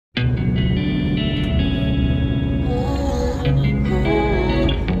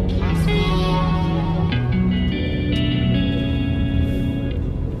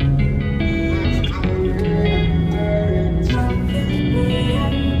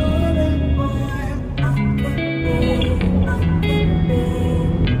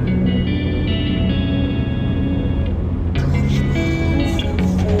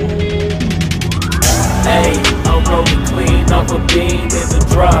off a beam in the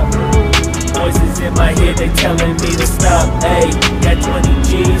drop. Voices in my head, they telling me to stop. Ayy, got 20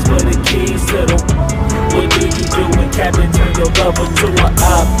 G's for the keys to the. What do you do when Captain turn your lover to a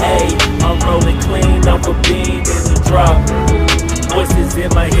op? Ayy, I'm rolling clean off a beam in the drop. Voices in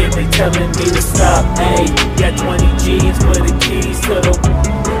my head, they telling me to stop. Ayy, got 20 G's for the keys to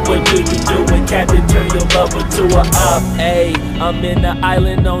the. What do you do when Captain turn your lover to a op? Ayy, I'm in the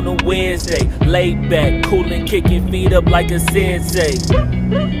island on a Wednesday, laid back, coolin', kicking feet up like a sensei.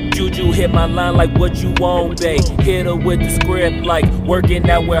 Juju hit my line like what you want, babe. Hit her with the script like working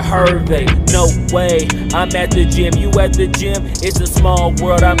out with Hervey. No way, I'm at the gym, you at the gym. It's a small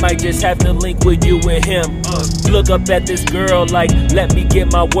world, I might just have to link with you and him. Look up at this girl like, let me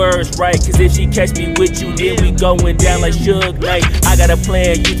get my words right. Cause if she catch me with you, then we going down like Suge Knight. I got a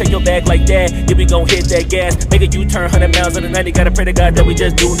plan, you take your bag like that, then we gon' hit that gas. Make a U-turn 100 miles on the 90, gotta pray to God that we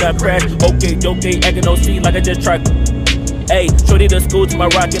just do not crash. Okay, acting no C like I just tried. Ayy, shorty the school to my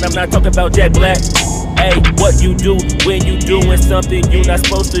rocket, I'm not talking about Jack Black. Ayy, what you do when you doing something you not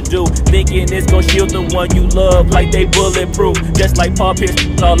supposed to do? Thinking it's gon' shield the one you love like they bulletproof. Just like Paul Pierce,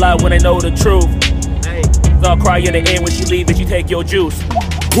 all out when they know the truth. Ayy, I'll cry in the end when she leave and she take your juice.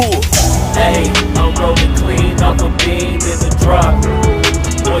 Ayy, I'm rolling clean off a beam in the drop.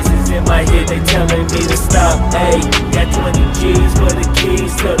 Voices in my head, they telling me to stop. Ayy, got 20 G's for the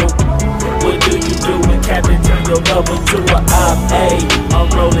keys to the. What do you do when Captain turn your lover to a op? Ayy, I'm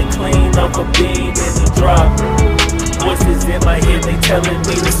rolling clean off a beam in the drop. Voices in my head, they telling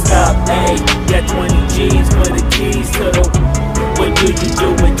me to stop. Ayy, got 20 G's for the keys to the. What do you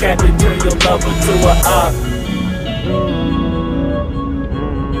do when Captain turn your lover to a op?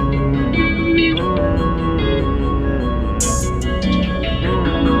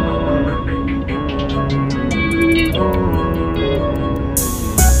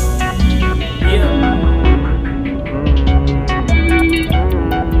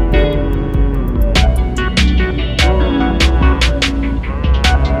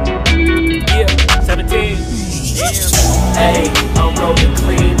 Ayy, I'm rolling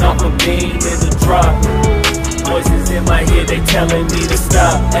clean off a beam in the drop. Voices in my head, they telling me to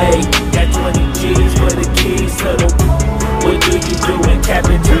stop. Ayy, got 20 G's for the keys to the. What do you do when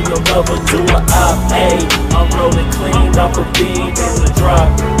Captain turn your lover to a op? Ayy, I'm rolling clean off a beam in the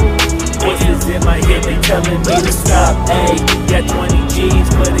drop. Voices in my head, they telling me to stop. Ayy, got 20 G's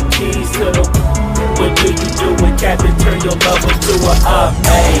for the keys to the. What do you do when Captain turn your lover to a op?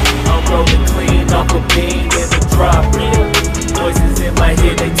 Ayy, I'm rolling clean off a beam in the drop. Voices in my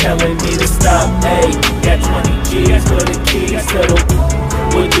head, they telling me to stop. Ayy, got 20 G's for the keys to the.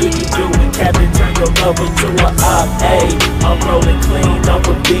 What do you do when Captain turn your lover to a op? Ayy, I'm rolling clean off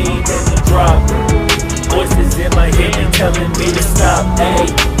a beam in the drop. Voices in my head, they telling me to stop. Ayy,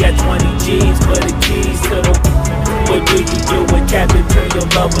 got 20 G's for the keys to the. What do you do when Captain turn your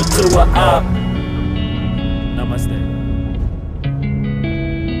lover to a op?